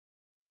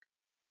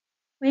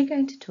We're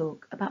going to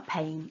talk about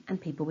pain and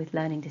people with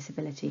learning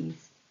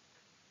disabilities.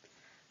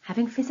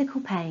 Having physical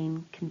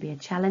pain can be a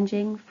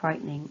challenging,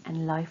 frightening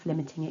and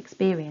life-limiting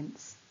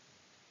experience.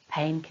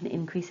 Pain can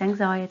increase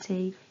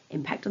anxiety,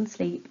 impact on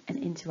sleep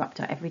and interrupt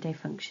our everyday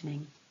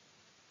functioning.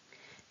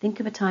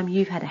 Think of a time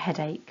you've had a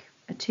headache,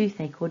 a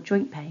toothache or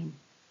joint pain.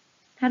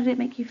 How did it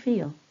make you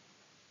feel?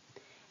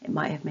 It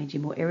might have made you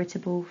more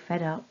irritable,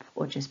 fed up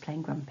or just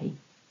plain grumpy.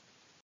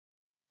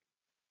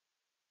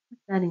 With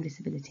learning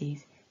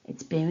disabilities,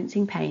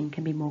 experiencing pain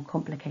can be more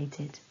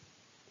complicated.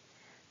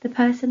 The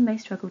person may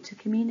struggle to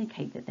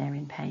communicate that they're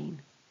in pain,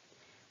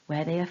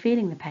 where they are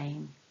feeling the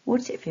pain,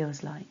 what it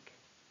feels like.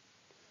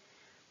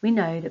 We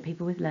know that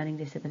people with learning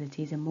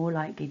disabilities are more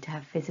likely to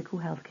have physical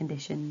health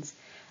conditions,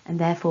 and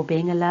therefore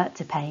being alert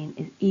to pain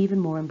is even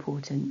more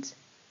important.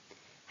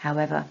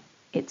 However,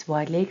 it's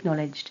widely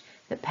acknowledged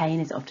that pain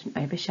is often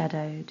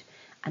overshadowed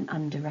and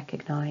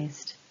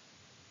under-recognised.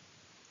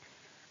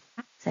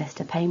 Access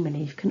to pain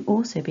relief can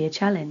also be a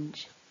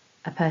challenge.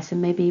 A person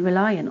may be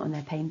reliant on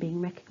their pain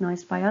being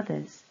recognised by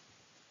others,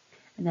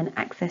 and then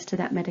access to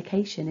that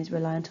medication is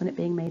reliant on it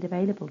being made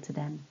available to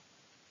them.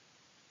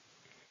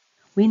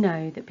 We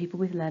know that people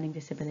with learning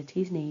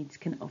disabilities needs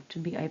can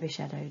often be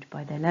overshadowed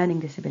by their learning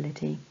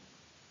disability,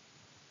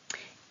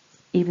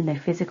 even though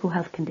physical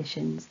health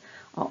conditions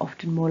are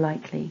often more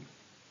likely.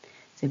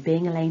 So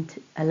being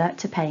alert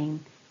to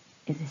pain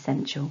is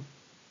essential.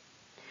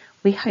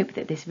 We hope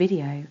that this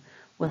video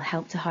will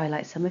help to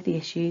highlight some of the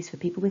issues for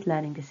people with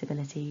learning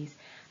disabilities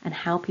and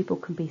how people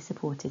can be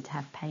supported to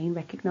have pain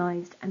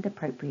recognised and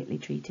appropriately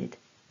treated.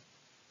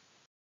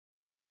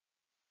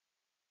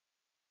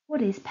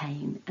 What is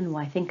pain and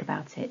why think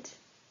about it?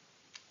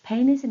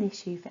 Pain is an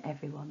issue for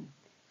everyone,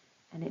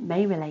 and it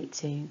may relate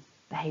to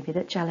behaviour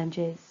that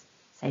challenges,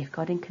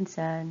 safeguarding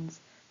concerns,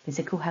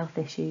 physical health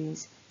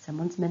issues,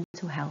 someone's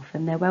mental health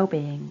and their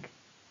well-being.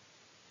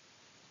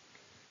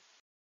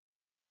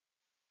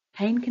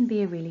 Pain can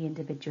be a really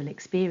individual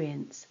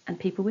experience, and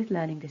people with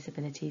learning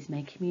disabilities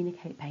may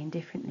communicate pain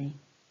differently.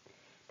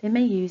 They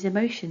may use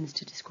emotions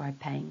to describe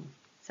pain,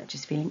 such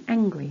as feeling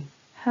angry,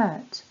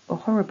 hurt, or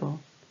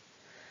horrible.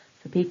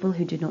 For people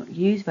who do not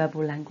use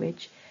verbal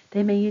language,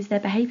 they may use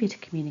their behaviour to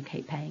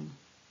communicate pain.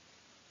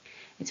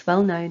 It's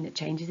well known that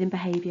changes in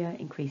behaviour,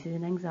 increases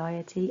in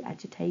anxiety,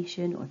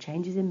 agitation, or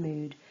changes in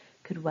mood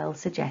could well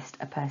suggest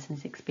a person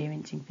is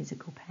experiencing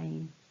physical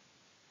pain.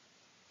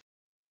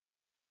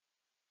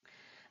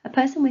 A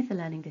person with a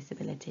learning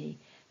disability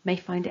may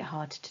find it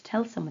hard to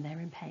tell someone they're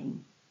in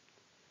pain.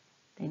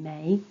 They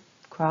may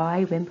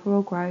cry, whimper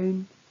or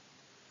groan,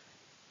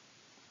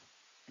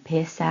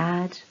 appear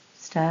sad,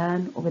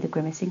 stern or with a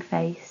grimacing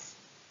face.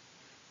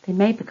 They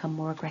may become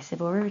more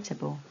aggressive or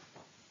irritable.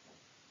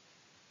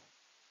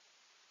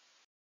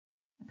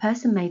 A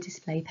person may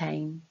display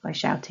pain by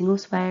shouting or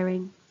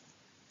swearing,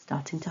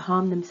 starting to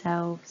harm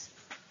themselves,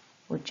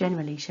 or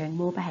generally showing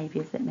more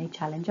behaviours that may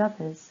challenge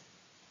others.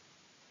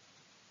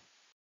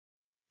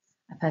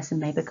 A person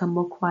may become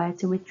more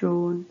quiet and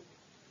withdrawn,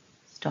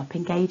 stop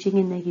engaging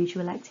in their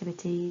usual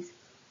activities,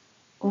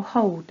 or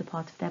hold the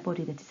part of their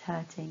body that is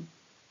hurting.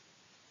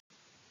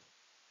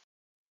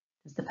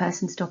 Does the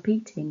person stop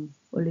eating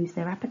or lose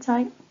their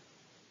appetite,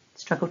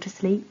 struggle to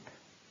sleep,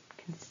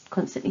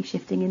 constantly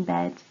shifting in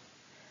bed?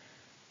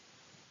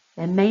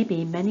 There may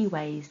be many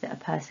ways that a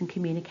person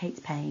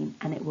communicates pain,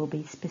 and it will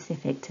be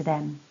specific to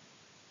them.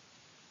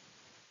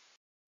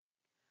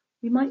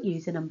 We might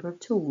use a number of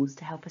tools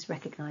to help us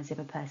recognise if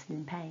a person is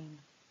in pain.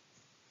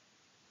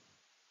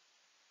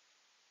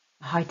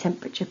 A high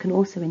temperature can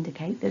also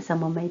indicate that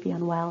someone may be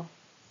unwell.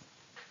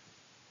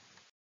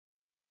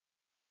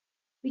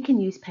 We can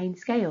use pain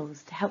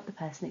scales to help the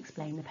person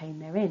explain the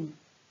pain they're in.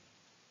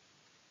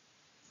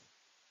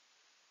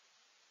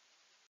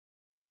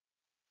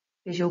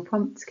 Visual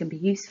prompts can be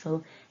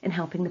useful in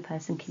helping the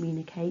person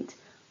communicate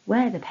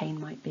where the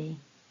pain might be.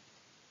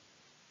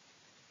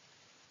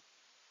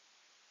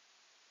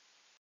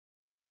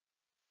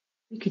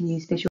 We can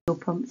use visual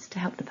prompts to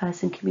help the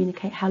person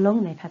communicate how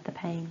long they've had the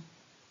pain,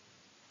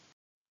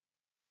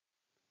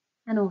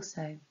 and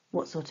also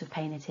what sort of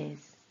pain it is.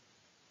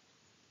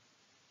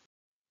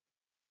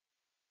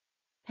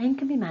 Pain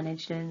can be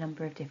managed in a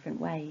number of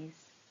different ways.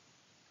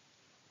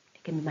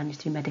 It can be managed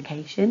through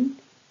medication,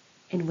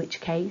 in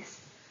which case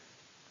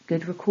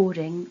good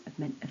recording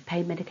of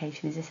pain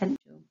medication is essential.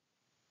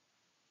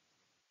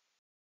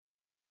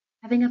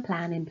 Having a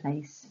plan in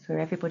place for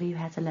everybody who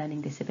has a learning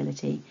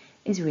disability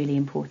is really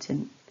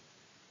important.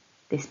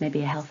 This may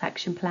be a health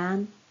action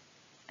plan,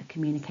 a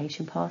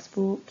communication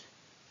passport,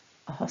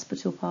 a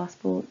hospital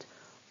passport,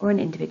 or an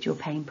individual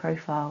pain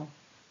profile.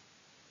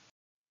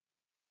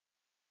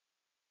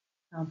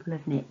 Example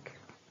of Nick.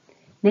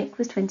 Nick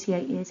was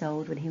 28 years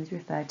old when he was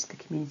referred to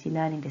the community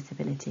learning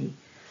disability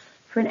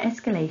for an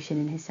escalation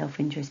in his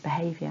self-injurious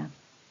behaviour.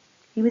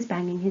 He was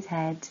banging his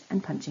head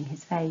and punching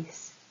his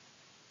face.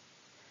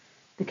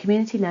 The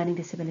community learning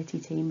disability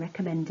team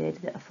recommended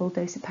that a full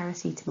dose of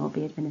paracetamol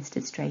be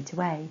administered straight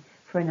away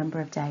for a number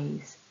of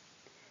days.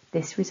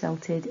 This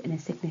resulted in a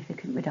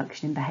significant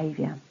reduction in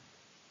behaviour.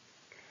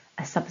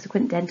 A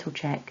subsequent dental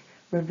check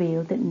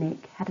revealed that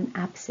Nick had an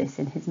abscess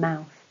in his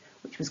mouth,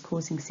 which was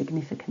causing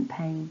significant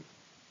pain.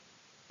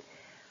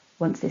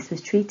 Once this was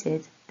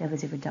treated, there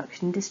was a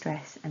reduction in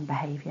distress and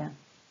behaviour.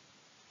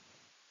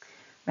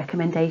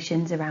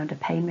 Recommendations around a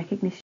pain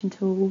recognition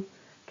tool,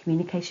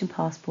 communication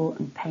passport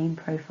and pain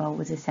profile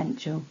was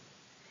essential,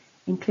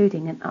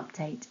 including an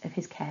update of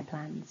his care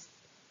plans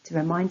to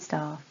remind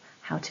staff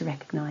how to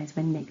recognise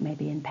when Nick may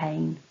be in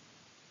pain.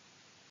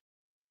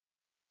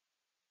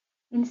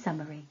 In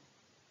summary,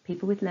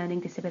 people with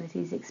learning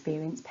disabilities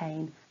experience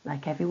pain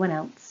like everyone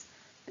else,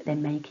 but they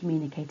may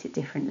communicate it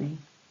differently.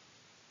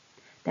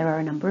 There are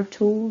a number of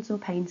tools or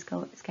pain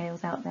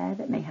scales out there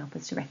that may help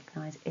us to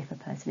recognise if a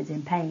person is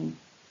in pain.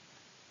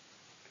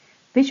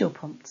 Visual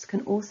prompts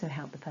can also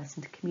help the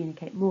person to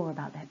communicate more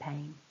about their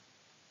pain.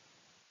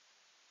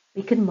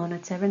 We can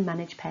monitor and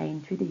manage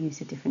pain through the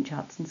use of different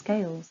charts and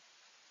scales.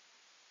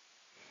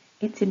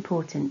 It's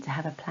important to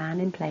have a plan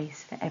in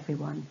place for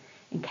everyone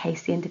in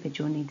case the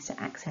individual needs to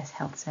access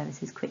health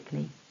services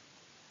quickly.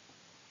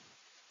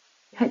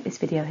 I hope this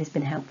video has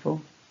been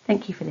helpful.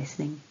 Thank you for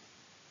listening.